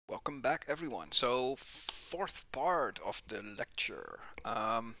welcome back everyone. So fourth part of the lecture.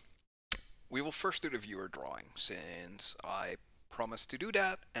 We will first do the viewer drawing since I promised to do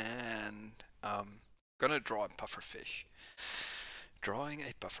that, and gonna draw a pufferfish. Drawing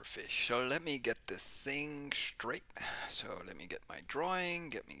a pufferfish. So let me get the thing straight. So let me get my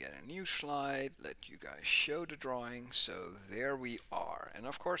drawing, get a new slide, let you guys show the drawing. So there we are. And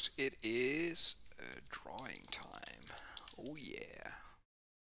of course it is drawing time. Oh yeah.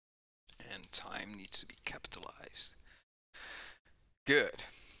 And time needs to be capitalized. Good.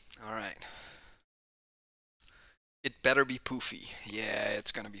 All right. It better be poofy. Yeah,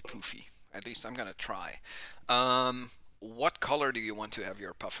 it's gonna be poofy. At least I'm gonna try. What color do you want to have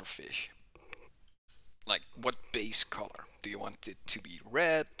your pufferfish? Like, what base color? Do you want it to be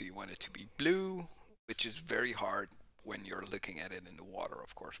red? Do you want it to be blue? Which is very hard when you're looking at it in the water,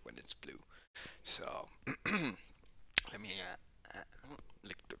 of course, when it's blue. So, let me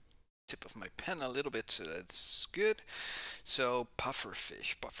lick the tip of my pen a little bit so that's good. So,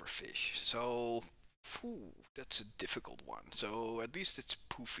 pufferfish. So, that's a difficult one. So at least it's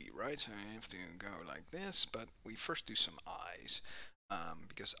poofy, right? So I have to go like this, but we first do some eyes,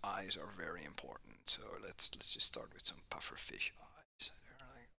 because eyes are very important. So let's just start with some pufferfish eyes.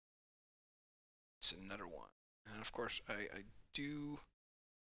 It's another one, and of course I do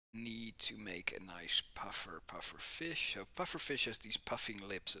need to make a nice pufferfish. So pufferfish has these puffing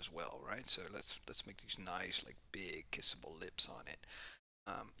lips as well, right? So let's make these nice, like, big kissable lips on it.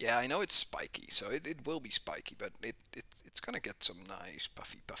 Yeah, I know it's spiky, so it will be spiky, but it's gonna get some nice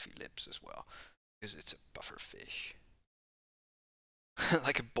puffy lips as well, because it's a puffer fish.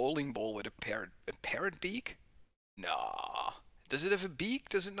 Like a bowling ball with a parrot beak? Nah. Does it have a beak?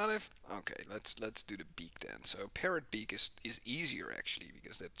 Does it not have? Okay, let's do the beak then. So parrot beak is easier actually,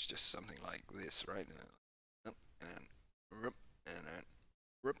 because that's just something like this, right? And and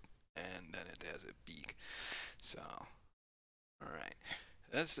and then it has a beak. So, all right.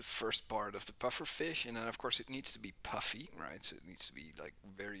 That's the first part of the puffer fish, and then of course it needs to be puffy, right? So it needs to be like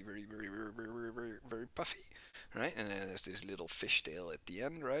very puffy, right? And then there's this little fish tail at the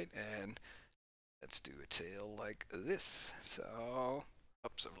end, right? And let's do a tail like this. So,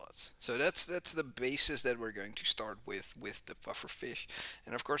 oops, lots. So that's the basis that we're going to start with the puffer fish,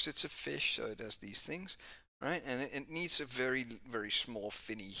 and of course it's a fish, so it has these things, right? And it needs a very small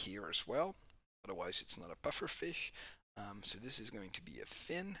finny here as well. Otherwise, it's not a puffer fish. So this is going to be a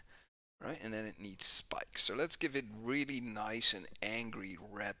fin, right? And then it needs spikes. So let's give it really nice and angry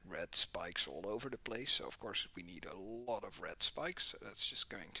red spikes all over the place. So of course we need a lot of red spikes. So that's just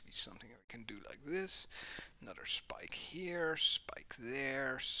going to be something we can do like this. Another spike here, spike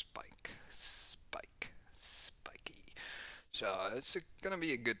there, spike, spiky. So it's gonna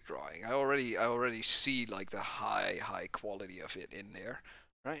be a good drawing. I already see like the high quality of it in there,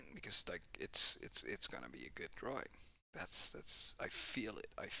 right? Because like it's gonna be a good drawing. That's I feel it.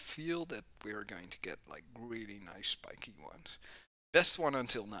 I feel that we're going to get like really nice spiky ones. Best one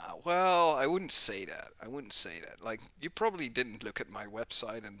until now. Well, I wouldn't say that. Like, you probably didn't look at my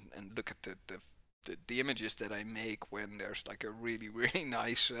website and look at the images that I make when there's like a really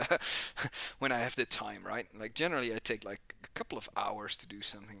nice when I have the time, right? Like generally I take like a couple of hours to do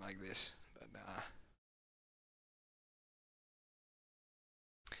something like this. But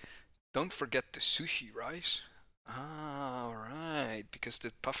don't forget the sushi rice. Ah, right, because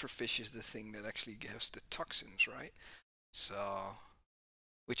the pufferfish is the thing that actually gives the toxins, right? So,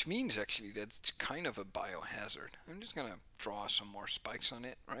 which means actually that it's kind of a biohazard. I'm just gonna draw some more spikes on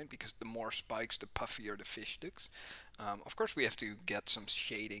it, right? Because the more spikes, the puffier the fish looks. Of course, we have to get some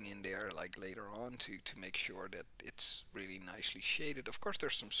shading in there, like later on, to make sure that it's really nicely shaded. Of course,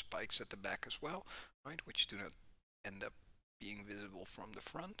 there's some spikes at the back as well, right? Which do not end up being visible from the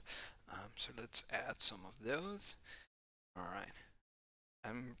front. So let's add some of those. All right.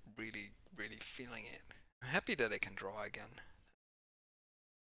 I'm really feeling it. I'm happy that I can draw again.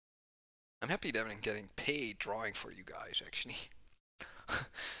 I'm happy that I'm getting paid drawing for you guys, actually.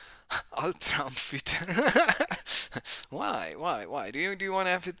 Alltraumfütter. Why? Do you want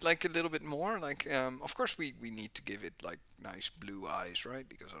to have it like a little bit more? Like, of course we need to give it like nice blue eyes, right?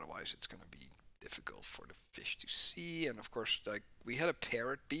 Because otherwise it's gonna be difficult for the fish to see. And of course, like, we had a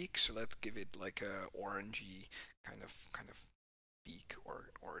parrot beak, so let's give it like a orangey kind of beak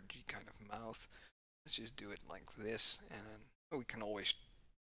or orangey kind of mouth. Let's just do it like this, and then we can always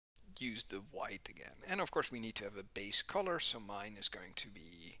use the white again. And of course we need to have a base color, so mine is going to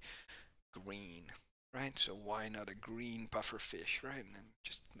be green, right? So why not a green puffer fish, right? And then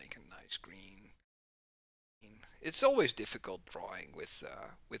just make a nice green. It's always difficult drawing with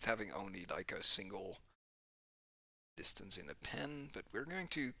having only like a single distance in a pen, but we're going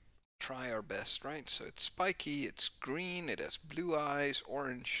to try our best, right? So it's spiky, it's green, it has blue eyes,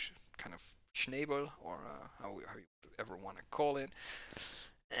 orange, kind of Schnabel, or how you ever want to call it.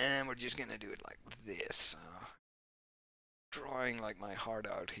 And we're just gonna do it like this, drawing like my heart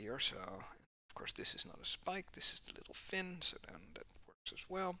out here. So of course this is not a spike, this is the little fin, so then that works as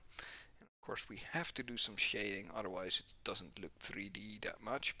well. And of course we have to do some shading, otherwise it doesn't look 3D that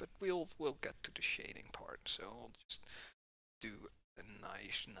much, but we'll get to the shading part. So I'll just do a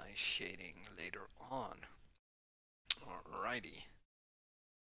nice shading later on. Alrighty.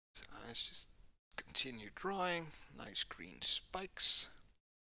 So let's just continue drawing. Nice green spikes.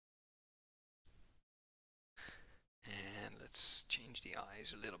 And let's change the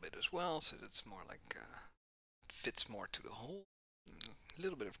eyes a little bit as well, so that's more like it fits more to the whole. A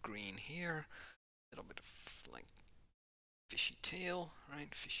little bit of green here, a little bit of like fishy tail,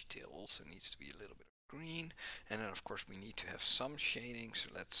 right? Fishy tail also needs to be a little bit of green, and then of course we need to have some shading. So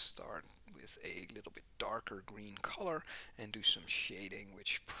let's start with a little bit darker green color and do some shading,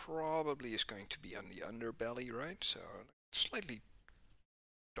 which probably is going to be on the underbelly, right? So slightly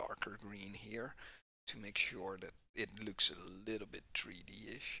darker green here, to make sure that it looks a little bit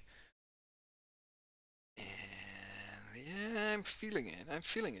 3D-ish. And yeah, I'm feeling it. I'm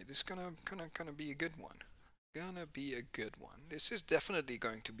feeling it. It's gonna be a good one. Gonna be a good one. This is definitely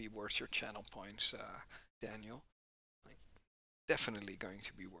going to be worth your channel points, Daniel. Like, definitely going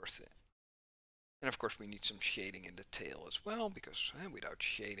to be worth it. And of course we need some shading in the tail as well, because without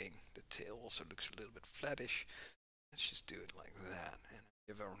shading, the tail also looks a little bit flattish. Let's just do it like that. And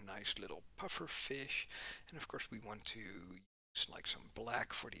we have our nice little puffer fish, and of course we want to use like some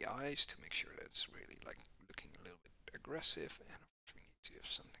black for the eyes to make sure that it's really like looking a little bit aggressive. And of course we need to have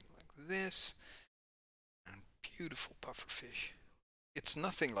something like this. And beautiful puffer fish. It's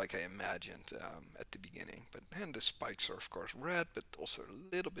nothing like I imagined at the beginning, but then the spikes are of course red, but also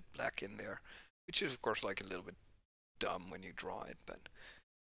a little bit black in there, which is of course like a little bit dumb when you draw it, but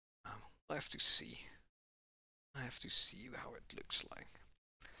we'll have to see. I have to see how it looks like.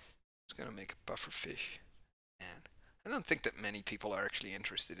 It's gonna make a puffer fish, and I don't think that many people are actually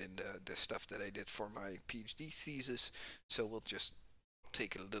interested in the stuff that I did for my PhD thesis, so we'll just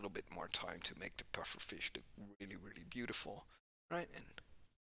take a little bit more time to make the puffer fish look really beautiful, right? And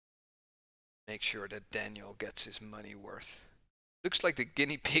make sure that Daniel gets his money worth. Looks like the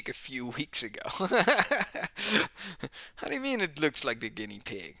guinea pig a few weeks ago. How do you mean it looks like the guinea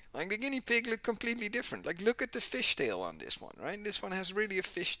pig? Like the guinea pig looked completely different. Like look at the fishtail on this one, right? This one has really a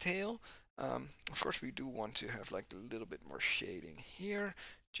fishtail. Of course we do want to have like a little bit more shading here,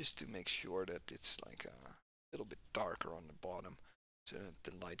 just to make sure that it's like a little bit darker on the bottom, so that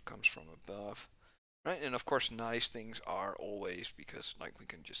the light comes from above. Right, and of course nice things are always, because like we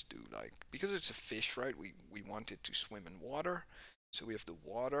can just do like, because it's a fish, right, we want it to swim in water, so we have the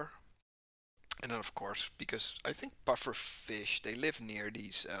water. And then of course, because I think puffer fish, they live near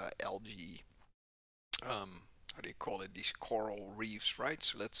these algae, how do you call it, these coral reefs, right?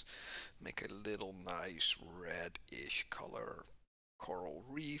 So let's make a little nice red-ish color coral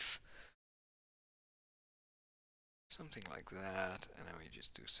reef. Something like that, and then we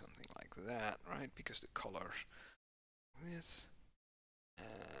just do something like that, right? Because the colors, this,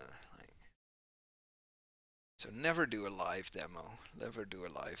 like, so never do a live demo. Never do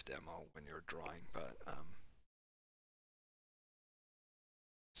a live demo when you're drawing, but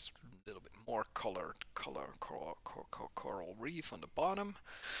it's a little bit more coral reef on the bottom.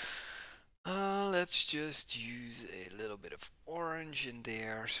 Let's just use a little bit of orange in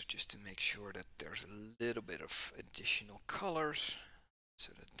there, so just to make sure that there's a little bit of additional colors,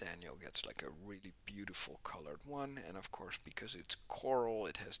 so that Daniel gets like a really beautiful colored one. And of course, because it's coral,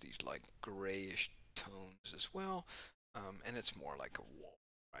 it has these like grayish tones as well, and it's more like a wall,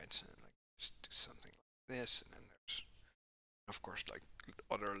 right? So like just do something like this, and then there's of course like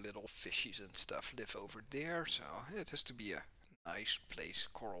other little fishies and stuff live over there, so it has to be a nice place,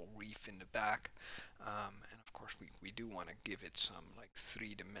 coral reef in the back. And of course we do want to give it some like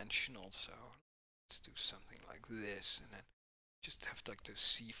three-dimensional, so let's do something like this, and then just have like the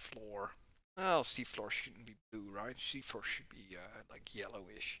sea floor. Well, sea floor shouldn't be blue, right? Sea floor should be like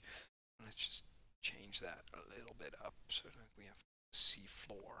yellowish. Let's just change that a little bit up, so that we have the sea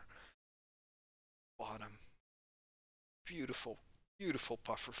floor bottom. Beautiful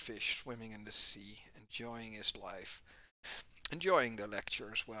puffer fish swimming in the sea, enjoying his life. Enjoying the lecture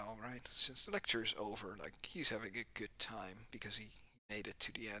as well, right? Since the lecture is over, like, he's having a good time because he made it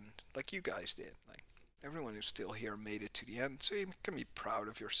to the end, like you guys did. Like, everyone who's still here made it to the end, so you can be proud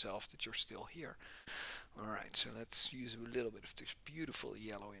of yourself that you're still here. All right, so let's use a little bit of this beautiful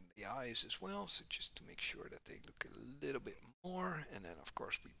yellow in the eyes as well, so just to make sure that they look a little bit more. And then of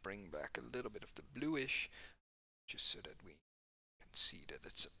course we bring back a little bit of the bluish, just so that we can see that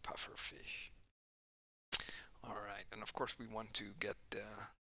it's a puffer fish. All right, and of course we want to get the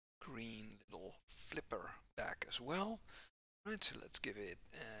green little flipper back as well. All right, so let's give it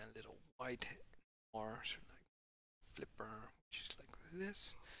a little white more, so like flipper, which is like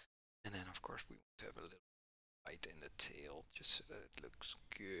this. And then of course we want to have a little white in the tail, just so that it looks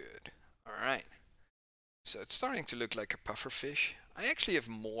good. All right, so it's starting to look like a puffer fish. I actually have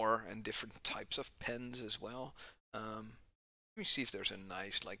more and different types of pens as well. Let me see if there's a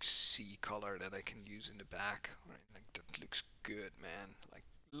nice like sea color that I can use in the back. Right, like that looks good, man. Like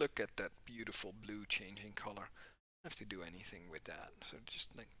look at that beautiful blue changing color. I don't have to do anything with that, so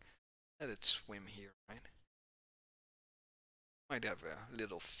just like let it swim here, right? Might have a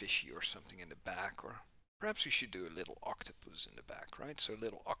little fishy or something in the back, or perhaps we should do a little octopus in the back, right? So a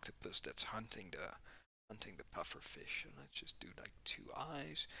little octopus that's hunting the puffer fish. And let's just do like 2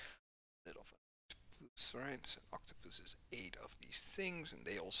 eyes, little octopus, right? So octopus is 8 of these things, and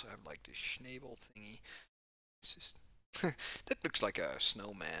they also have like this schnabel thingy. It's just that looks like a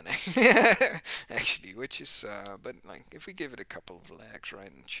snowman, actually, which is but like if we give it a couple of legs, right,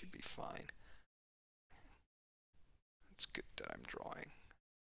 it should be fine. It's good that I'm drawing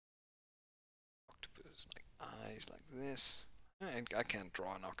octopus like eyes like this. I can't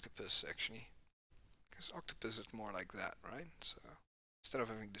draw an octopus actually, because octopus is more like that, right? So instead of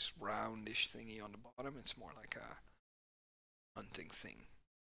having this roundish thingy on the bottom, it's more like a hunting thing.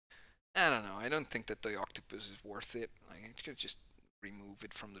 I don't know. I don't think that the octopus is worth it. Like, I could just remove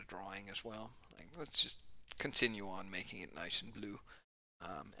it from the drawing as well. Like, let's just continue on making it nice and blue,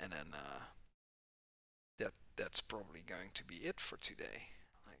 and then that's probably going to be it for today.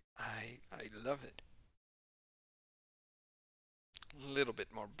 Like, I love it. A little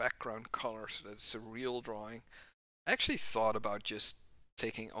bit more background color so that it's a real drawing. I actually thought about just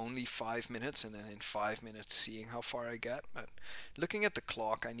taking only 5 minutes and then in 5 minutes seeing how far I get, but looking at the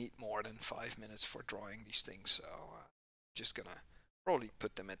clock I need more than 5 minutes for drawing these things, so just gonna probably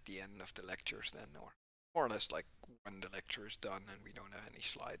put them at the end of the lectures then, or more or less like when the lecture is done and we don't have any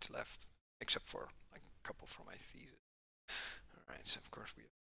slides left, except for like a couple from my thesis. Alright, so of course we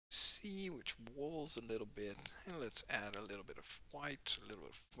see which walls a little bit, and let's add a little bit of white, a little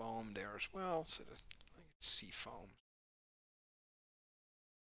bit of foam there as well, so that like sea foam.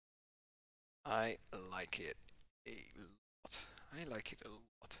 I like it a lot. I like it a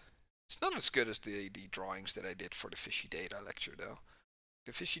lot. It's not as good as the drawings that I did for the fishy data lecture though.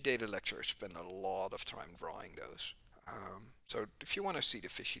 The fishy data lecture I spent a lot of time drawing those. So if you want to see the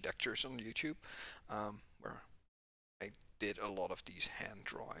fishy lectures on YouTube, where I did a lot of these hand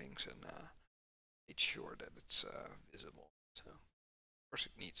drawings and made sure that it's visible. So of course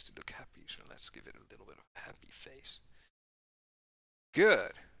it needs to look happy, so let's give it a little bit of a happy face.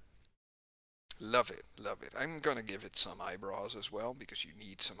 Good. Love it, love it. I'm gonna give it some eyebrows as well, because you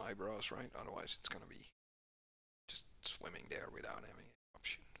need some eyebrows, right? Otherwise it's gonna be just swimming there without having an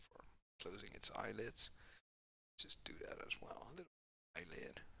option for closing its eyelids. Just do that as well. A little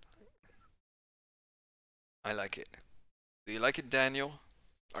eyelid. I like it. Do you like it, Daniel?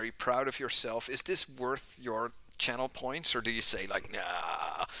 Are you proud of yourself? Is this worth your channel points, or do you say like,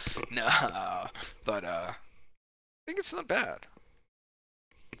 nah, nah? But I think it's not bad.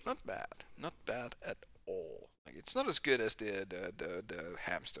 Not bad. Not bad at all. Like, it's not as good as the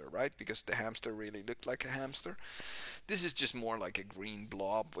hamster, right? Because the hamster really looked like a hamster. This is just more like a green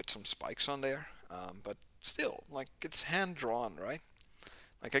blob with some spikes on there. But still, like, it's hand drawn, right?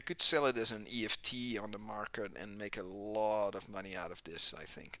 Like, I could sell it as an EFT on the market and make a lot of money out of this, I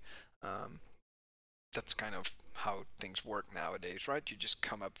think. That's kind of how things work nowadays, right? You just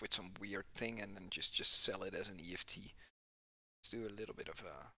come up with some weird thing and then just sell it as an EFT. Let's do a little bit of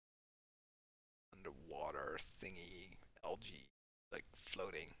a underwater thingy, algae, like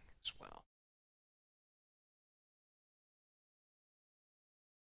floating as well.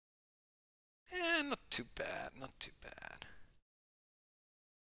 Not too bad, not too bad.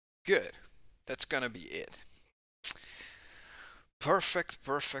 Good. That's gonna be it. Perfect,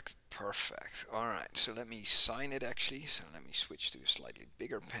 perfect, perfect. Alright, so let me sign it actually. So let me switch to a slightly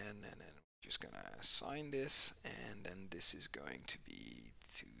bigger pen, and then we're just gonna sign this, and then this is going to be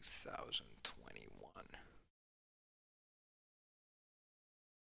 2021.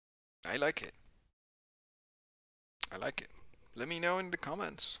 I like it. I like it. Let me know in the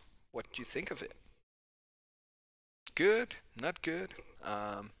comments what you think of it. Good? Not good?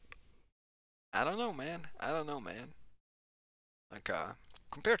 I don't know, man. I don't know, man. Like,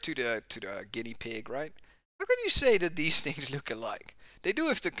 compared to the guinea pig, right? How can you say that these things look alike? They do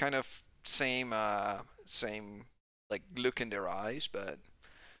have the kind of same like look in their eyes, but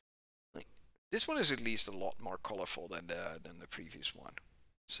like, this one is at least a lot more colorful than the previous one.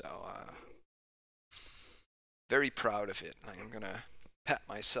 So very proud of it. Like, I'm gonna pat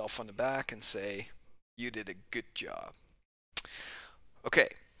myself on the back and say you did a good job. Okay,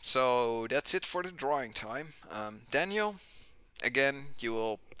 so that's it for the drawing time. Daniel, again, you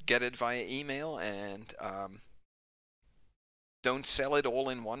will get it via email, and don't sell it all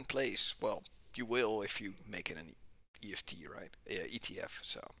in one place. Well, you will if you make it an EFT, right? ETF.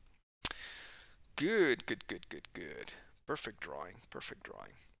 So good, good, good, good, good. Perfect drawing, perfect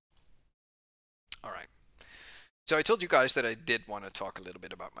drawing. All right. So I told you guys that I did want to talk a little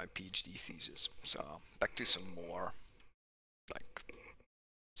bit about my PhD thesis. So back to some more like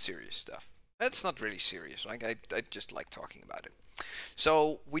serious stuff. That's not really serious. Like I just like talking about it.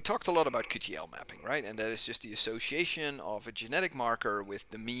 So we talked a lot about QTL mapping, right? And that is just the association of a genetic marker with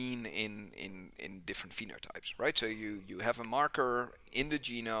the mean in different phenotypes, right? So you have a marker in the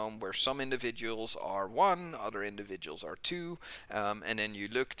genome where some individuals are 1, other individuals are 2, and then you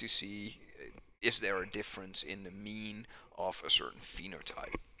look to see is there a difference in the mean of a certain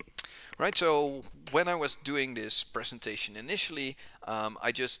phenotype. Right, so when I was doing this presentation initially,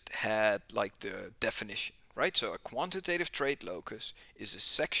 I just had like the definition, right? So a quantitative trait locus is a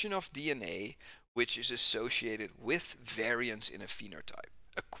section of DNA which is associated with variance in a phenotype,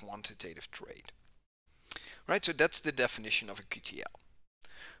 a quantitative trait. Right, so that's the definition of a QTL.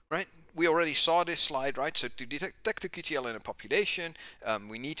 Right, we already saw this slide, right? So to detect a QTL in a population,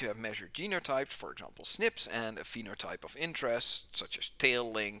 we need to have measured genotypes, for example, SNPs, and a phenotype of interest, such as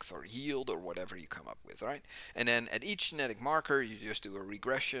tail length or yield or whatever you come up with, right? And then at each genetic marker, you just do a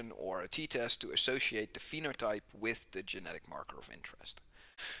regression or a t-test to associate the phenotype with the genetic marker of interest.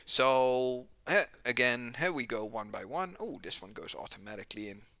 So again, here we go one by one. Oh, this one goes automatically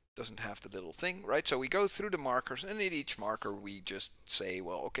in. Doesn't have the little thing, right? So we go through the markers, and in each marker we just say,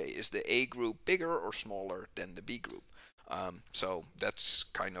 well, okay, is the A group bigger or smaller than the B group? So that's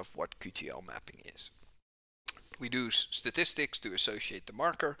kind of what QTL mapping is. We do statistics to associate the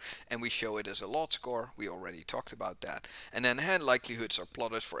marker, and we show it as a lot score. We already talked about that. And then hand likelihoods are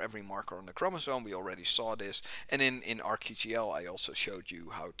plotted for every marker on the chromosome. We already saw this. And in RQTL, I also showed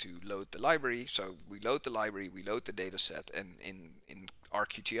you how to load the library. So we load the library, we load the data set, and in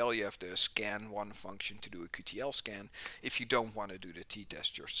RQTL, you have the scan1 function to do a QTL scan if you don't want to do the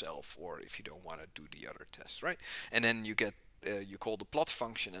t-test yourself, or if you don't want to do the other tests, right? And then you get you call the plot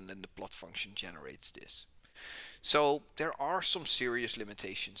function, and then the plot function generates this. So there are some serious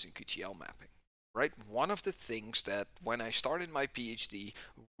limitations in QTL mapping, right? One of the things that when I started my PhD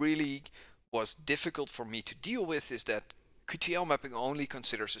really was difficult for me to deal with is that QTL mapping only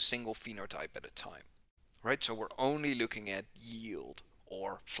considers a single phenotype at a time, right? So we're only looking at yield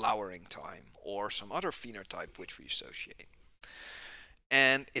or flowering time or some other phenotype which we associate.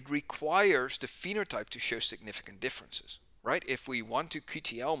 And it requires the phenotype to show significant differences, right? If we want to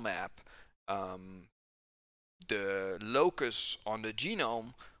QTL map the locus on the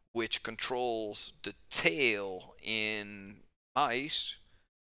genome which controls the tail in mice,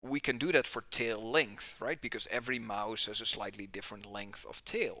 we can do that for tail length, right? Because every mouse has a slightly different length of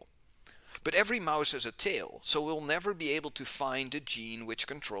tail. But every mouse has a tail, so we'll never be able to find a gene which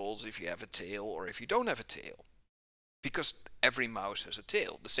controls if you have a tail or if you don't have a tail. Because every mouse has a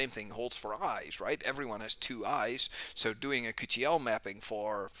tail. The same thing holds for eyes, right? Everyone has 2 eyes, so doing a QTL mapping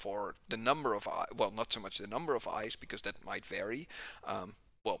for the number of eyes, well, not so much the number of eyes, because that might vary.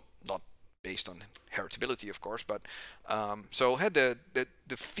 Well, not based on heritability, of course, but so the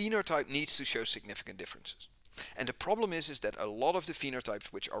phenotype needs to show significant differences. And the problem is that a lot of the phenotypes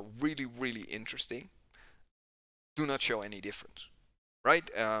which are really, really interesting do not show any difference, right?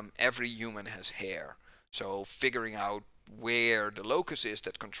 Every human has hair. So figuring out where the locus is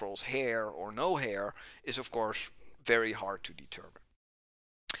that controls hair or no hair is, of course, very hard to determine.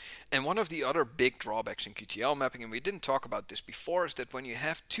 And one of the other big drawbacks in QTL mapping, and we didn't talk about this before, is that when you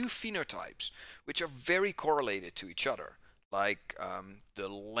have 2 phenotypes which are very correlated to each other, like the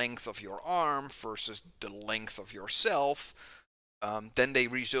length of your arm versus the length of yourself, then they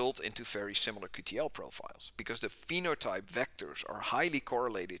result into very similar QTL profiles, because the phenotype vectors are highly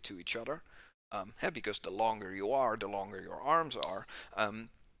correlated to each other. Because the longer you are, the longer your arms are,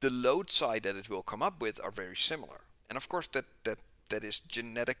 the loci that it will come up with are very similar. And of course that is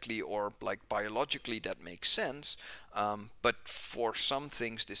genetically or like biologically that makes sense, but for some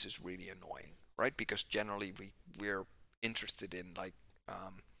things this is really annoying, right? Because generally we're interested in like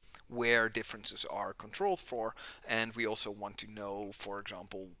where differences are controlled for, and we also want to know, for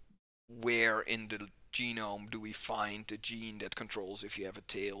example, where in the genome do we find the gene that controls if you have a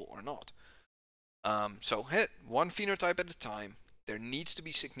tail or not. So one phenotype at a time. There needs to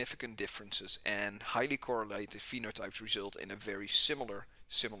be significant differences, and highly correlated phenotypes result in a very similar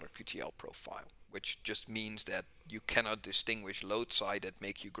QTL profile, which just means that you cannot distinguish loci that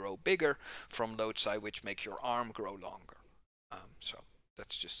make you grow bigger from loci which make your arm grow longer. So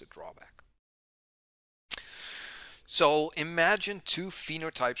that's just a drawback. So imagine two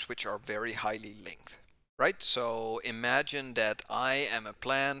phenotypes which are very highly linked. Right? So imagine that I am a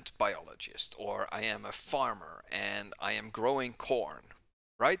plant biologist, or I am a farmer and I am growing corn,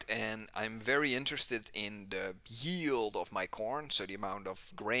 right? And I'm very interested in the yield of my corn, so the amount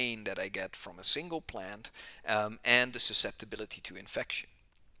of grain that I get from a single plant, and the susceptibility to infection.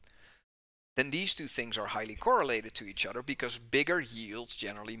 Then these two things are highly correlated to each other because bigger yields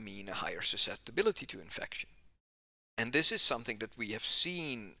generally mean a higher susceptibility to infection. And this is something that we have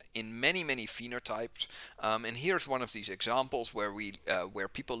seen in many phenotypes. And here's one of these examples where where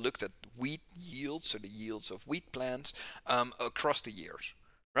people looked at wheat yields, so the yields of wheat plants, across the years,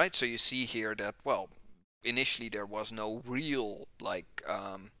 right? So you see here that, well, initially there was no real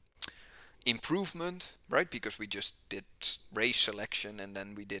improvement, right? Because we just did race selection and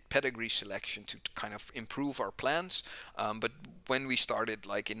then we did pedigree selection to kind of improve our plants. But when we started,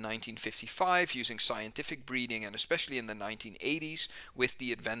 like in 1955, using scientific breeding, and especially in the 1980s with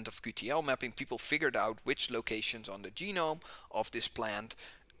the advent of QTL mapping, people figured out which locations on the genome of this plant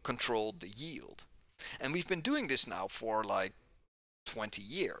controlled the yield. And we've been doing this now for like 20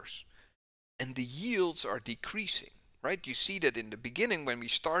 years, and the yields are decreasing. Right? You see that in the beginning when we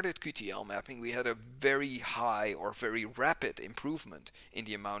started QTL mapping, we had a very high or very rapid improvement in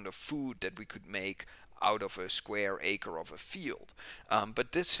the amount of food that we could make out of a square acre of a field.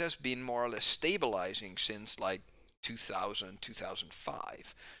 But this has been more or less stabilizing since like 2000,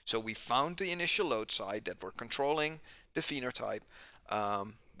 2005. So we found the initial loci that were controlling the phenotype.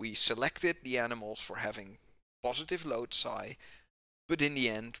 We selected the animals for having positive loci, but in the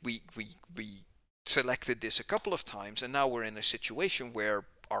end we selected this a couple of times, and now we're in a situation where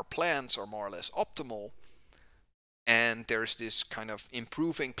our plants are more or less optimal, and there's this kind of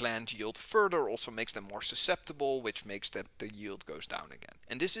improving plant yield further also makes them more susceptible, which makes that the yield goes down again.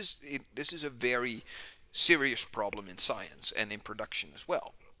 And this is a very serious problem in science and in production as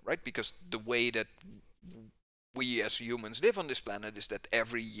well, right? Because the way that we as humans live on this planet is that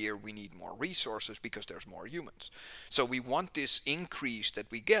every year we need more resources because there's more humans. So we want this increase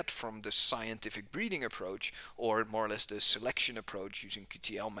that we get from the scientific breeding approach, or more or less the selection approach using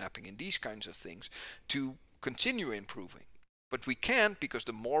QTL mapping and these kinds of things, to continue improving. But we can't, because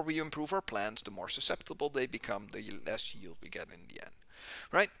the more we improve our plants, the more susceptible they become, the less yield we get in the end,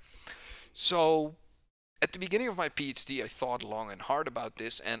 right? So at the beginning of my PhD, I thought long and hard about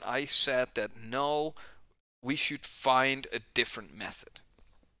this, and I said that no, we should find a different method,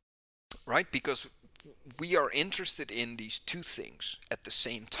 right? Because we are interested in these two things at the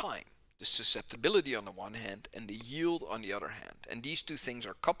same time, the susceptibility on the one hand and the yield on the other hand. And these two things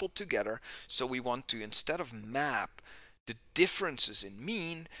are coupled together, so we want to, instead of map the differences in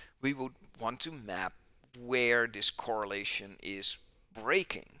mean, we would want to map where this correlation is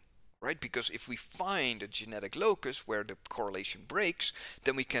breaking. Right? Because if we find a genetic locus where the correlation breaks,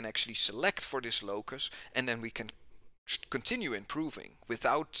 then we can actually select for this locus, and then we can continue improving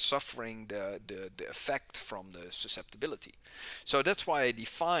without suffering the effect from the susceptibility. So that's why I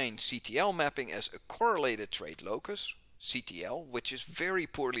define CTL mapping as a correlated trait locus, CTL, which is very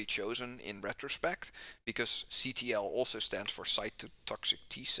poorly chosen in retrospect, because CTL also stands for cytotoxic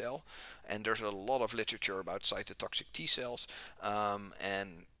T cell, and there's a lot of literature about cytotoxic T cells,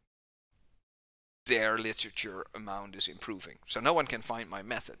 and their literature amount is improving. So no one can find my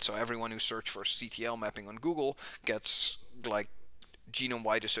method. So everyone who searches for CTL mapping on Google gets like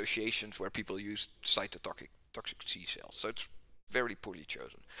genome-wide associations where people use cytotoxic T cells. So it's very poorly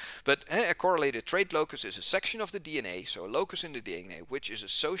chosen. But a correlated trait locus is a section of the DNA, so a locus in the DNA, which is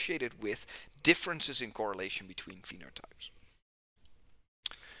associated with differences in correlation between phenotypes.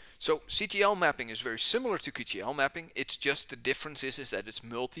 So CTL mapping is very similar to QTL mapping. It's just the difference is that it's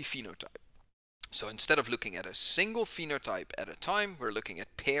multi-phenotype. So instead of looking at a single phenotype at a time, we're looking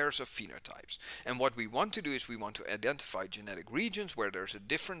at pairs of phenotypes. And what we want to do is we want to identify genetic regions where there's a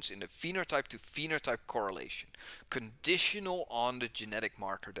difference in the phenotype to phenotype correlation, conditional on the genetic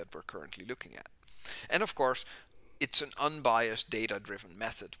marker that we're currently looking at. And of course, it's an unbiased data-driven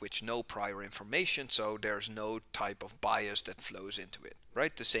method with no prior information, so there's no type of bias that flows into it,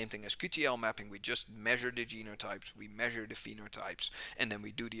 right? The same thing as QTL mapping, we just measure the genotypes, we measure the phenotypes, and then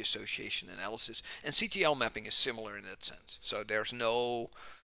we do the association analysis. And CTL mapping is similar in that sense. So there's no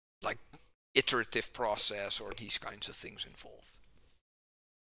like iterative process or these kinds of things involved.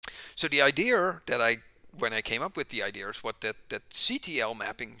 So the idea that when I came up with the idea is that CTL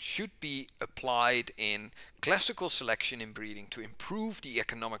mapping should be applied in classical selection in breeding to improve the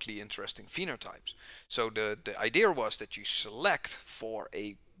economically interesting phenotypes. So the idea was that you select for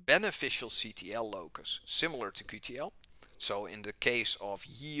a beneficial CTL locus similar to QTL. So in the case of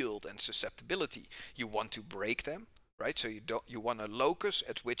yield and susceptibility, you want to break them, right? So you want a locus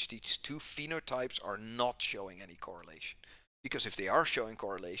at which these two phenotypes are not showing any correlation. Because if they are showing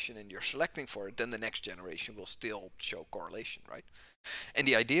correlation and you're selecting for it, then the next generation will still show correlation, right? And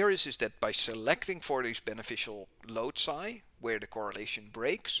the idea is that by selecting for these beneficial loci where the correlation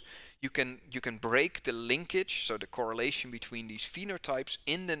breaks, you can break the linkage, so the correlation between these phenotypes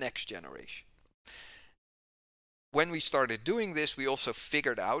in the next generation. When we started doing this, we also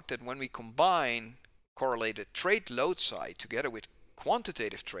figured out that when we combine correlated trait loci together with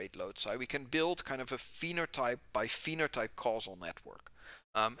quantitative trait loci, we can build kind of a phenotype by phenotype causal network.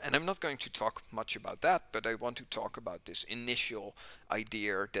 And I'm not going to talk much about that, but I want to talk about this initial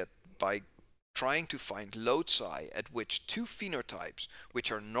idea that by trying to find loci at which two phenotypes,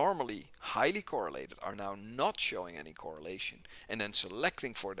 which are normally highly correlated, are now not showing any correlation, and then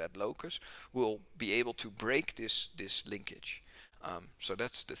selecting for that locus, we'll be able to break this linkage. So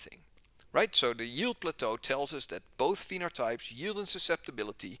that's the thing. Right, so the yield plateau tells us that both phenotypes, yield and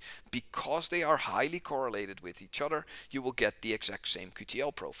susceptibility, because they are highly correlated with each other, you will get the exact same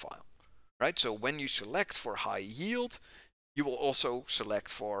QTL profile. Right, so when you select for high yield, you will also select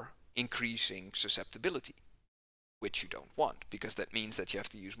for increasing susceptibility, which you don't want, because that means that you have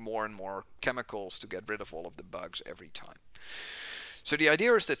to use more and more chemicals to get rid of all of the bugs every time. So the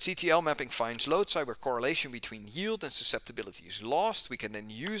idea is that CTL mapping finds loci where correlation between yield and susceptibility is lost. We can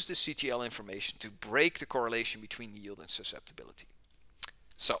then use the CTL information to break the correlation between yield and susceptibility.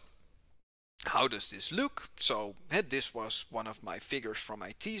 So how does this look? So this was one of my figures from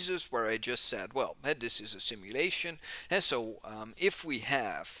my thesis where I just said, well, this is a simulation. And so if we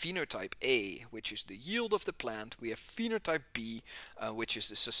have phenotype A, which is the yield of the plant, we have phenotype B, which is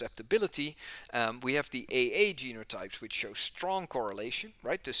the susceptibility, we have the AA genotypes, which show strong correlation,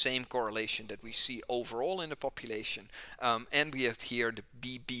 right? The same correlation that we see overall in the population. And we have here the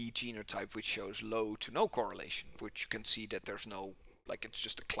BB genotype, which shows low to no correlation, which you can see that there's no, like it's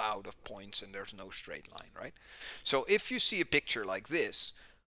just a cloud of points and there's no straight line, right? So if you see a picture like this,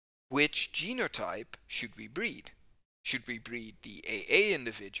 which genotype should we breed? Should we breed the AA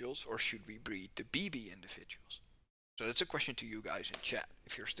individuals or should we breed the BB individuals? So that's a question to you guys in chat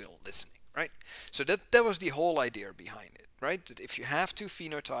if you're still listening, right? So that was the whole idea behind it, right? That if you have two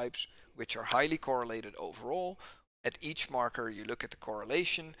phenotypes which are highly correlated overall, at each marker you look at the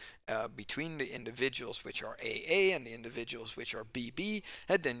correlation between the individuals which are AA and the individuals which are BB,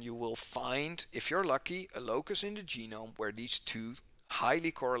 and then you will find, if you're lucky, a locus in the genome where these two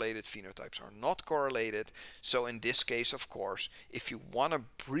highly correlated phenotypes are not correlated. So in this case, of course, if you want to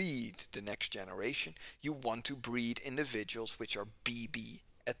breed the next generation, you want to breed individuals which are BB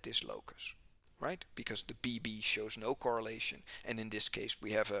at this locus, right? Because the BB shows no correlation, and in this case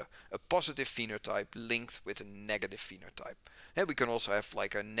we have a positive phenotype linked with a negative phenotype. And we can also have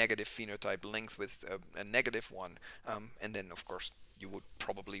like a negative phenotype linked with a negative one, and then of course you would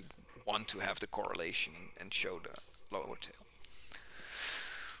probably want to have the correlation and show the lower tail.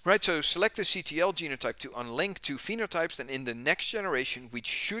 Right, so select the CTL genotype to unlink two phenotypes, then in the next generation we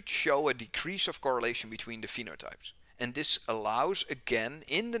should show a decrease of correlation between the phenotypes. And this allows, again,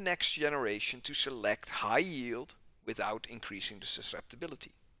 in the next generation to select high yield without increasing the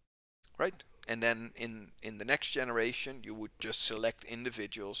susceptibility, right? And then in the next generation, you would just select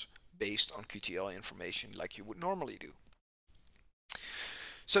individuals based on QTL information like you would normally do.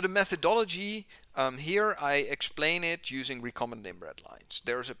 So the methodology, here I explain it using recombinant inbred lines.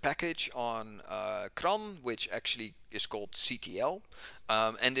 There's a package on Cron which actually is called CTL,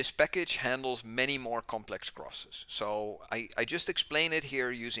 and this package handles many more complex crosses. So I just explain it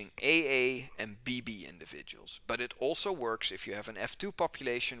here using AA and BB individuals, but it also works if you have an F2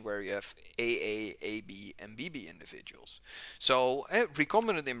 population where you have AA, AB and BB individuals. So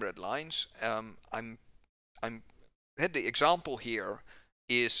recombinant inbred lines, the example here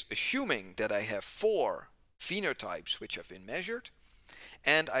is assuming that I have 4 phenotypes which have been measured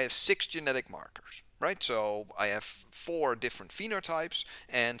and I have 6 genetic markers. right? So I have 4 different phenotypes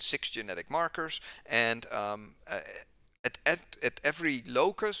and 6 genetic markers, and at every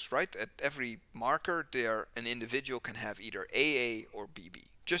locus, right, at every marker, there an individual can have either AA or BB,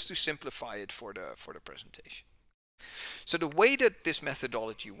 just to simplify it for the presentation. So the way that this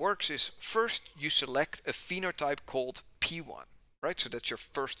methodology works is first you select a phenotype called P1, right? So that's your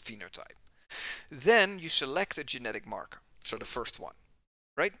first phenotype. Then you select a genetic marker, so the first one,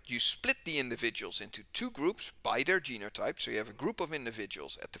 right? You split the individuals into 2 groups by their genotype. So you have a group of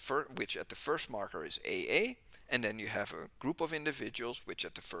individuals which at the first marker is AA, and then you have a group of individuals which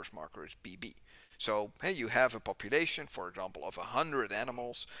at the first marker is BB. So hey, you have a population, for example, of 100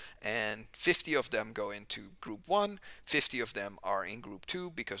 animals, and 50 of them go into group 1, 50 of them are in group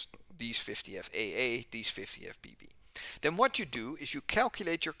 2 because these 50 have AA, these 50 have BB. Then what you do is you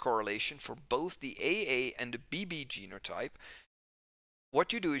calculate your correlation for both the AA and the BB genotype.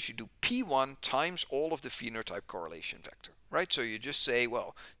 What you do is you do P1 times all of the phenotype correlation vector, right? So you just say,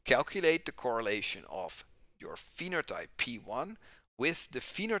 well, calculate the correlation of your phenotype P1 with the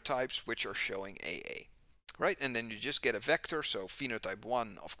phenotypes which are showing AA, right? And then you just get a vector. So phenotype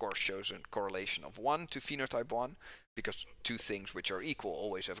 1, of course, shows a correlation of 1 to phenotype 1, because 2 things which are equal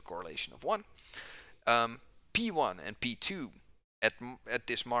always have a correlation of 1. P1 and P2 at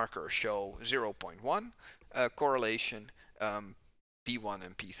this marker show 0.1 correlation. P1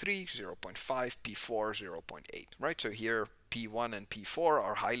 and P3, 0.5, P4, 0.8, right? So here P1 and P4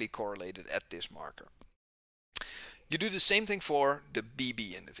 are highly correlated at this marker. You do the same thing for the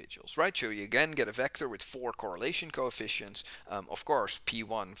BB individuals, right? So you again get a vector with 4 correlation coefficients. Of course,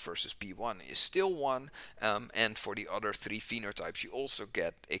 P1 versus P1 is still 1, and for the other 3 phenotypes, you also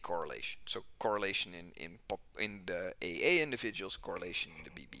get a correlation. So correlation in the AA individuals, correlation in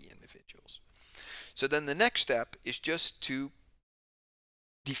the BB individuals. So then the next step is just to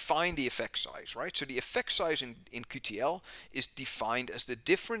define the effect size, right? So the effect size in QTL is defined as the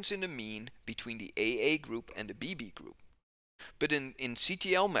difference in the mean between the AA group and the BB group. But in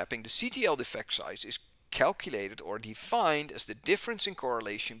CTL mapping, the CTL effect size is calculated or defined as the difference in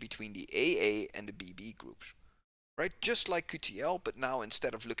correlation between the AA and the BB groups, right? Just like QTL, but now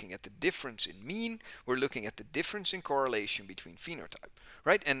instead of looking at the difference in mean, we're looking at the difference in correlation between phenotype,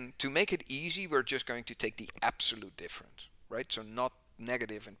 right? And to make it easy, we're just going to take the absolute difference, right? So not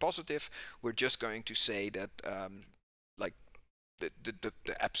negative and positive, we're just going to say that like the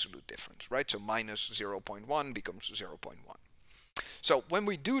absolute difference, right? So minus 0.1 becomes 0.1. So when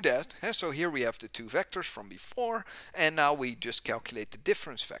we do that, so here we have the 2 vectors from before, and now we just calculate the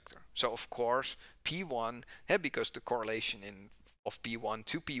difference vector. So of course P1, because the correlation of P1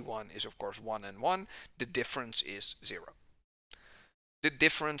 to P1 is of course 1 and 1, the difference is 0. The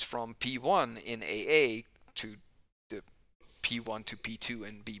difference from P1 in AA to the P1 to P2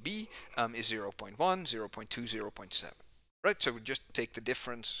 and BB is 0.1, 0.2, 0.7, right? So we just take the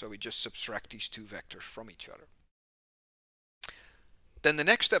difference, so we just subtract these 2 vectors from each other. Then the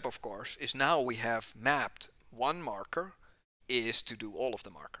next step, of course, is now we have mapped one marker is to do all of the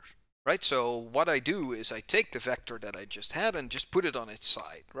markers, right? So what I do is I take the vector that I just had and just put it on its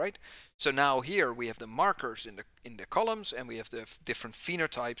side, right? So now here we have the markers in the columns, and we have the different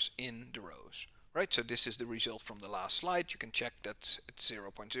phenotypes in the rows. Right, so this is the result from the last slide. You can check that it's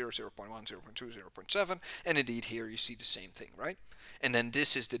 0.0, 0.1, 0.2, 0.7, and indeed here you see the same thing, right? And then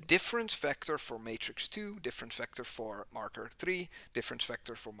this is the difference vector for matrix 2, difference vector for marker 3, difference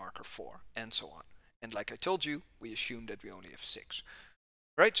vector for marker 4, and so on. And like I told you, we assume that we only have 6.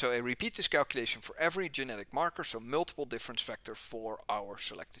 Right, so I repeat this calculation for every genetic marker, so multiple difference vector for our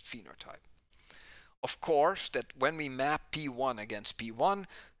selected phenotype. Of course, that when we map P1 against P1,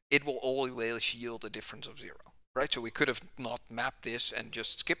 it will always yield a difference of 0, right? So we could have not mapped this and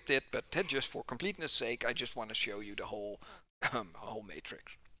just skipped it, but just for completeness sake, I just want to show you the whole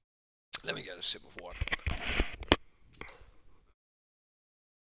matrix. Let me get a sip of water.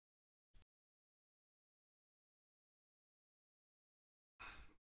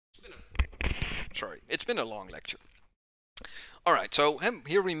 It's been a long lecture. All right, so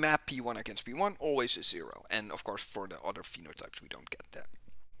here we map P1 against P1, always is 0. And of course, for the other phenotypes, we don't get that.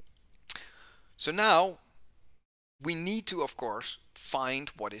 So now we need to, of course, find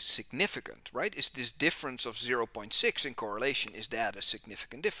what is significant, right? Is this difference of 0.6 in correlation, is that a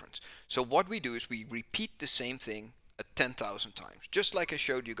significant difference? So what we do is we repeat the same thing 10,000 times, just like I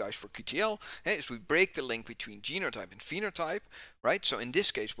showed you guys for QTL, is we break the link between genotype and phenotype, right? So in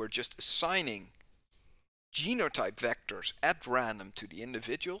this case, we're just assigning genotype vectors at random to the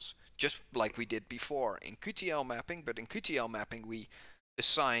individuals, just like we did before in QTL mapping, but in QTL mapping we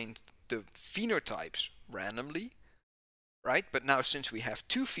assigned the phenotypes randomly, right? But now since we have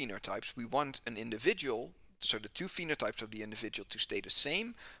two phenotypes, we want an individual, so the two phenotypes of the individual to stay the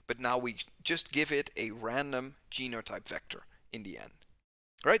same, but now we just give it a random genotype vector in the end.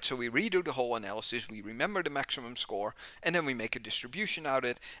 Right, so we redo the whole analysis, we remember the maximum score, and then we make a distribution out of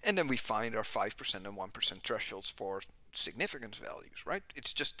it, and then we find our 5% and 1% thresholds for significance values, right?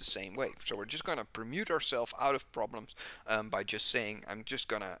 It's just the same way. So we're just going to permute ourselves out of problems by just saying, I'm just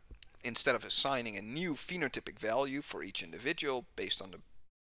going to, instead of assigning a new phenotypic value for each individual based on the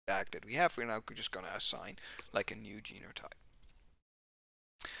bag that we have, we're now just going to assign like a new genotype.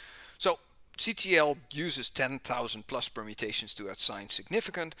 So CTL uses 10,000 plus permutations to assign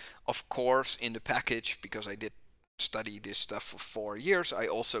significant. Of course, in the package, because I did study this stuff for 4 years, I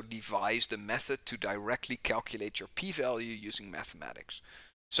also devised a method to directly calculate your p-value using mathematics.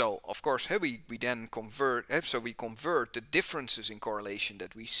 So of course, we then convert, so we convert the differences in correlation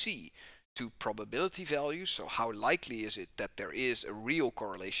that we see to probability values. So how likely is it that there is a real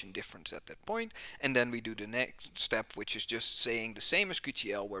correlation difference at that point? And then we do the next step, which is just saying the same as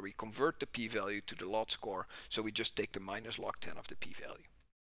QTL, where we convert the p-value to the lot score. So we just take the minus log 10 of the p-value.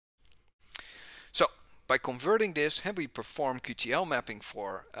 So by converting this, we perform QTL mapping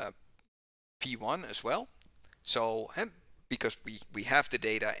for P1 as well. So because we have the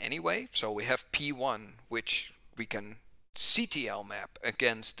data anyway, so we have P1, which we can CTL map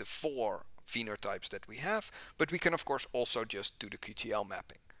against the 4 phenotypes that we have, but we can of course also just do the QTL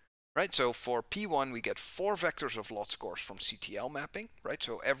mapping, right? So for P1 we get 4 vectors of lot scores from CTL mapping, right?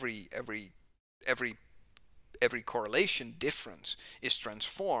 So every correlation difference is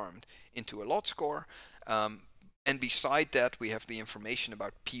transformed into a lot score, and beside that we have the information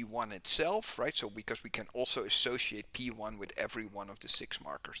about P1 itself, right? So because we can also associate P1 with every one of the 6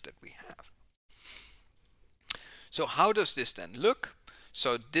 markers that we have. So how does this then look?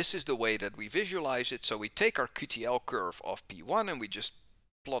 So this is the way that we visualize it. So we take our QTL curve of P1 and we just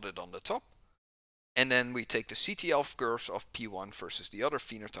plot it on the top. And then we take the CTL curves of P1 versus the other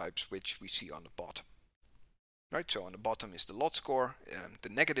phenotypes, which we see on the bottom. Right, so on the bottom is the lot score, the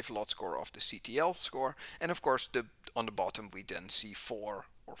negative lot score of the CTL score. And of course, on the bottom we then see 4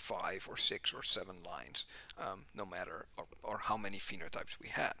 or 5 or 6 or 7 lines, no matter or how many phenotypes we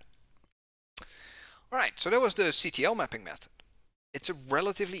had. Alright, so that was the CTL mapping method. It's a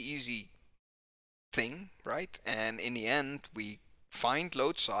relatively easy thing, right? And in the end, we find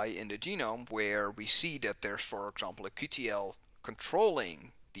loci in the genome where we see that there's, for example, a QTL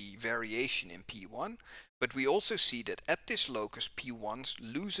controlling the variation in P1, but we also see that at this locus, P1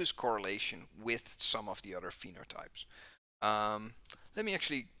 loses correlation with some of the other phenotypes. Let me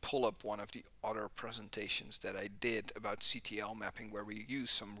actually pull up one of the other presentations that I did about CTL mapping where we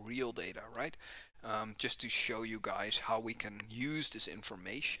use some real data, right? Just to show you guys how we can use this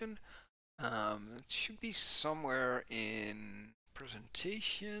information. It should be somewhere in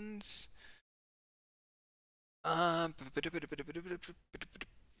presentations.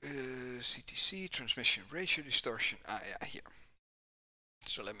 CTC, transmission ratio distortion. Yeah, here.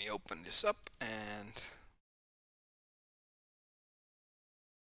 So let me open this up and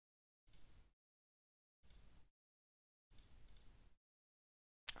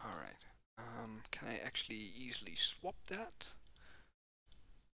all right. Can I actually easily swap that?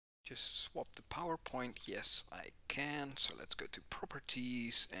 Just swap the PowerPoint. Yes, I can. So let's go to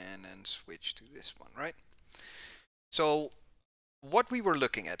properties and then switch to this one, right? So what we were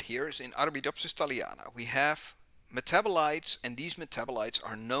looking at here is in Arabidopsis thaliana, we have metabolites, and these metabolites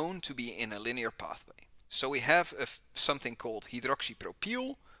are known to be in a linear pathway. So we have something called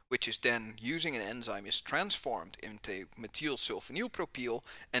hydroxypropyl, which is then using an enzyme is transformed into methylsulfonylpropyl,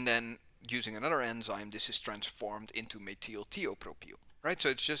 and then using another enzyme, this is transformed into methyltiopropyl, right? So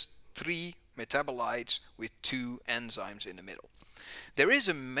it's just 3 metabolites with 2 enzymes in the middle. There is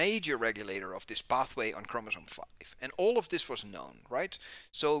a major regulator of this pathway on chromosome 5, and all of this was known, right?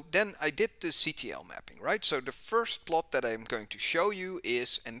 So then I did the CTL mapping, right? So the first plot that I'm going to show you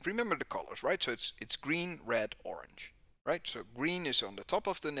is, and remember the colors, right? So it's green, red, orange, right? So green is on the top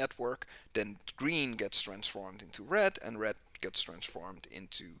of the network, then green gets transformed into red, and red gets transformed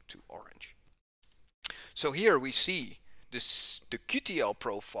into orange. So here we see this, the QTL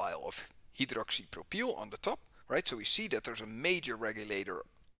profile of hydroxypropyl on the top, right? So we see that there's a major regulator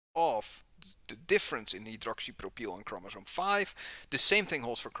of the difference in hydroxypropyl on chromosome 5. The same thing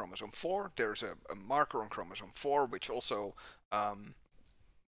holds for chromosome 4. There's a marker on chromosome 4 which also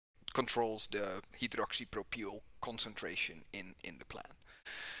controls the hydroxypropyl concentration in the plant.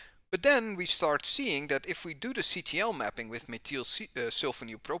 But then we start seeing that if we do the CTL mapping with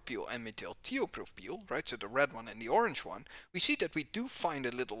methylsulfonylpropyl and methyltiopropyl, right, so the red one and the orange one, we see that we do find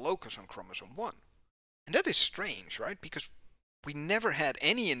a little locus on chromosome 1. And that is strange, right? Because we never had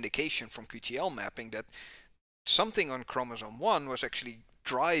any indication from QTL mapping that something on chromosome 1 was actually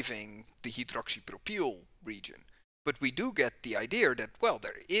driving the hydroxypropyl region. But we do get the idea that, well,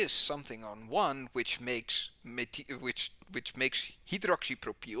 there is something on 1 which makes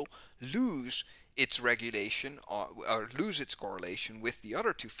hydroxypropyl lose its regulation or lose its correlation with the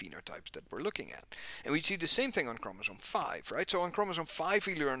other two phenotypes that we're looking at. And we see the same thing on chromosome 5, right? So on chromosome 5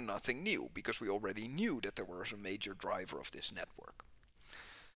 we learn nothing new because we already knew that there was a major driver of this network.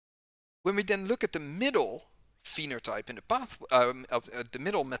 When we then look at the middle phenotype in the pathway, the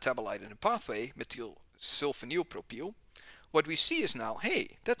middle metabolite in the pathway, methylsulfonylpropyl, what we see is now,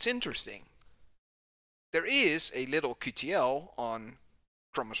 hey, that's interesting. There is a little QTL on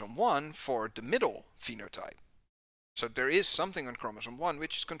chromosome 1 for the middle phenotype. So there is something on chromosome 1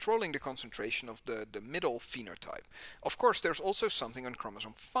 which is controlling the concentration of the middle phenotype. Of course, there's also something on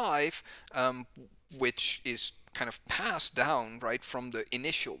chromosome 5 which is kind of passed down right from the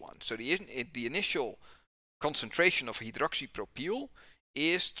initial one. So the initial concentration of hydroxypropyl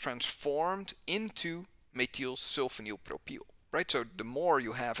is transformed into methylsulfonylpropyl. Right, so the more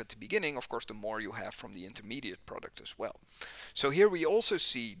you have at the beginning, of course, the more you have from the intermediate product as well. So here we also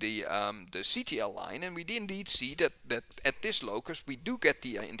see the CTL line, and we indeed see that at this locus we do get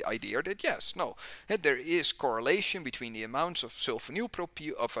the idea that yes, no, there is correlation between the amounts of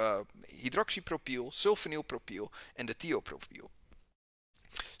sulfonylpropyl, of hydroxypropyl, sulfonylpropyl, and the thiopropyl.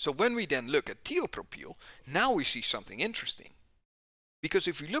 So when we then look at thiopropyl, now we see something interesting. Because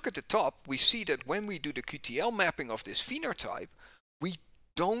if we look at the top, we see that when we do the QTL mapping of this phenotype, we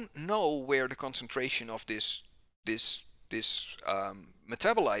don't know where the concentration of this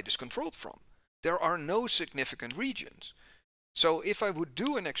metabolite is controlled from. There are no significant regions. So if I would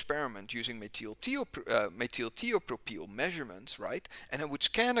do an experiment using methylthiopropyl measurements, right, and I would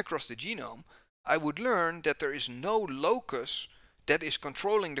scan across the genome, I would learn that there is no locus that is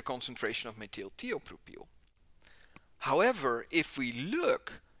controlling the concentration of methylthiopropyl. However, if we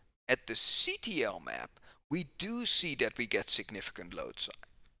look at the CTL map, we do see that we get significant loci.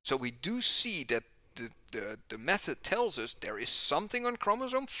 So we do see that the method tells us there is something on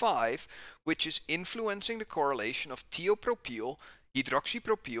chromosome 5 which is influencing the correlation of thiopropyl,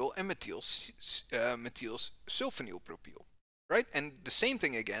 hydroxypropyl, and methylsulfonylpropyl. Right? And the same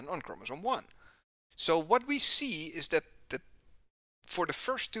thing again on chromosome 1. So what we see is that for the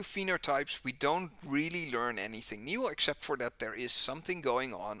first two phenotypes, we don't really learn anything new, except for that there is something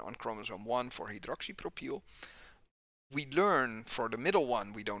going on chromosome 1 for hydroxypropyl. We learn for the middle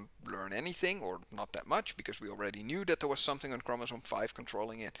one, we don't learn anything, or not that much, because we already knew that there was something on chromosome 5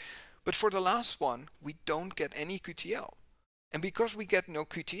 controlling it. But for the last one, we don't get any QTL. And because we get no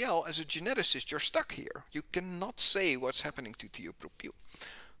QTL, as a geneticist, you're stuck here. You cannot say what's happening to thiopropyl.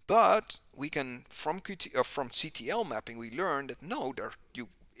 But we can, from CTL mapping, we learn that no,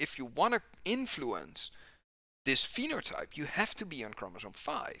 if you want to influence this phenotype, you have to be on chromosome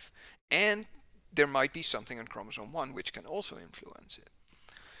 5. And there might be something on chromosome 1 which can also influence it.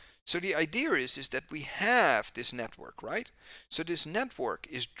 So the idea is that we have this network, right? So this network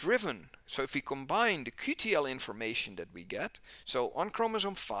is driven. So if we combine the QTL information that we get, so on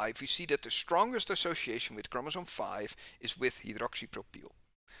chromosome 5, we see that the strongest association with chromosome 5 is with hydroxypropyl.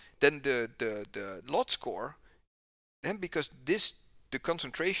 Then the lot score, then because the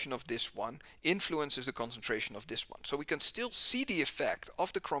concentration of this one influences the concentration of this one. So we can still see the effect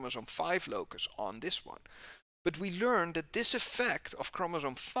of the chromosome 5 locus on this one. But we learn that this effect of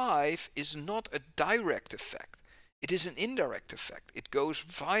chromosome 5 is not a direct effect. It is an indirect effect. It goes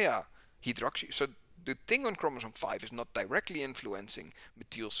via hydroxy. So the thing on chromosome 5 is not directly influencing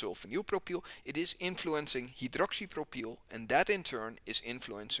methylsulfonylpropyl, it is influencing hydroxypropyl, and that in turn is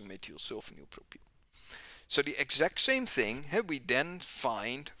influencing methylsulfonylpropyl. So the exact same thing we then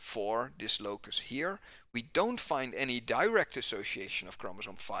find for this locus here. We don't find any direct association of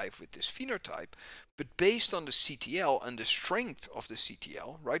chromosome 5 with this phenotype, but based on the CTL and the strength of the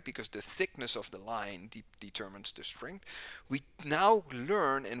CTL, right, because the thickness of the line determines the strength, we now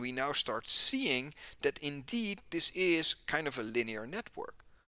learn and we now start seeing that indeed this is kind of a linear network,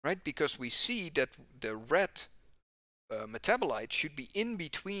 right, because we see that the red metabolite should be in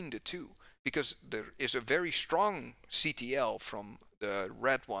between the two, because there is a very strong CTL from the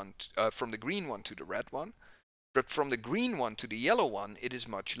red one, from the green one to the red one, but from the green one to the yellow one it is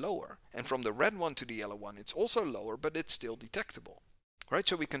much lower, and from the red one to the yellow one it's also lower, but it's still detectable, right?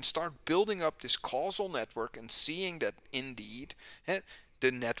 So we can start building up this causal network and seeing that indeed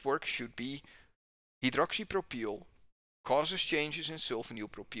the network should be hydroxypropyl causes changes in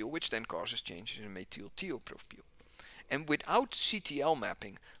sulfonylpropyl, which then causes changes in methylthiopropyl. And without CTL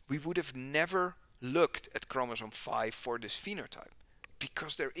mapping, we would have never looked at chromosome 5 for this phenotype,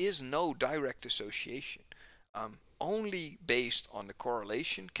 because there is no direct association. Only based on the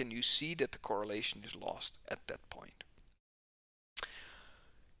correlation can you see that the correlation is lost at that point.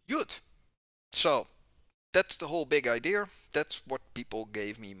 Good. So that's the whole big idea. That's what people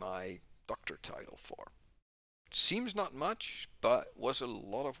gave me my doctor title for. Seems not much, but was a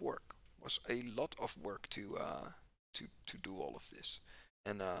lot of work. Was a lot of work to do all of this.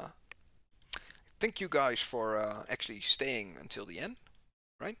 And thank you guys for actually staying until the end,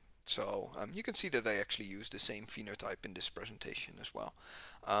 right? So you can see that I actually use the same phenotype in this presentation as well.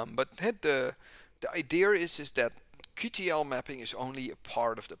 But the idea is that QTL mapping is only a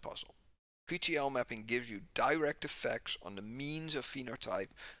part of the puzzle. QTL mapping gives you direct effects on the means of phenotype,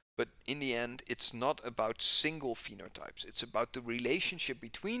 but in the end, it's not about single phenotypes. It's about the relationship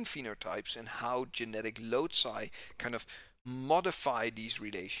between phenotypes and how genetic loci kind of modify these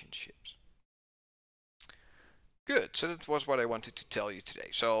relationships. Good, so that was what I wanted to tell you today.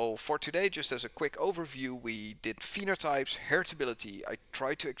 So for today, just as a quick overview, we did phenotypes, heritability. I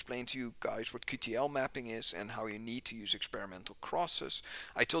tried to explain to you guys what QTL mapping is and how you need to use experimental crosses.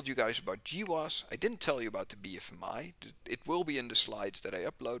 I told you guys about GWAS. I didn't tell you about the BFMI. It will be in the slides that I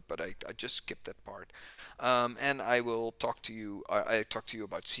upload, but I just skipped that part. And I will talk to you. I talked to you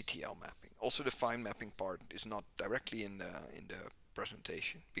about CTL mapping. Also, the fine mapping part is not directly in the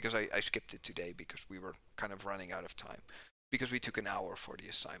presentation, because I skipped it today because we were kind of running out of time, because we took an hour for the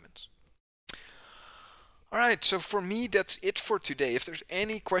assignments. Alright, so for me that's it for today. If there's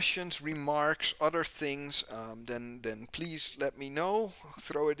any questions, remarks, other things, then please let me know.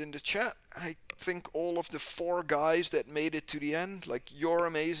 Throw it in the chat. I think all of the 4 guys that made it to the end, like, you're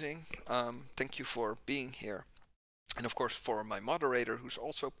amazing. Thank you for being here. And of course for my moderator, who's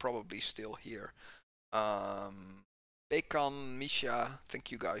also probably still here. Bacon, Misha,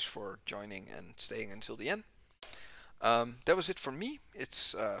 thank you guys for joining and staying until the end. That was it for me.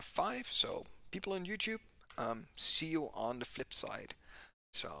 It's 5, so people on YouTube, see you on the flip side.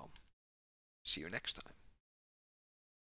 So, see you next time.